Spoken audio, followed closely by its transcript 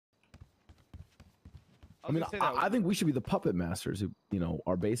I mean, I think we should be the puppet masters who, you know,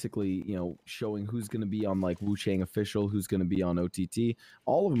 are basically, you know, showing who's going to be on like Wu Chang Official, who's going to be on OTT.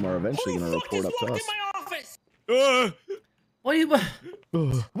 All of them are eventually going to report up to us. My office? What are you? Why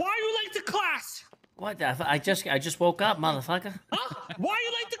are you late to class? What? I just woke up, motherfucker. Huh? Why are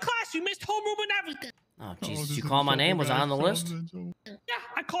you late to class? You missed homeroom and everything. Oh Jesus! Did you call my name? Was I on the list? Yeah,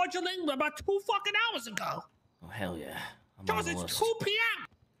 I called your name about 2 fucking hours ago. Oh hell yeah! Because it's 2 p.m.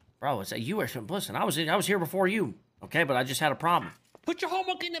 Bro, it's you were. Listen, I was here before you. Okay, but I just had a problem. Put your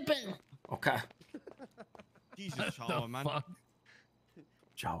homework in the bin. Okay. Jesus, Chawa, man.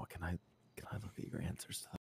 Chawa, can I look at your answers to that?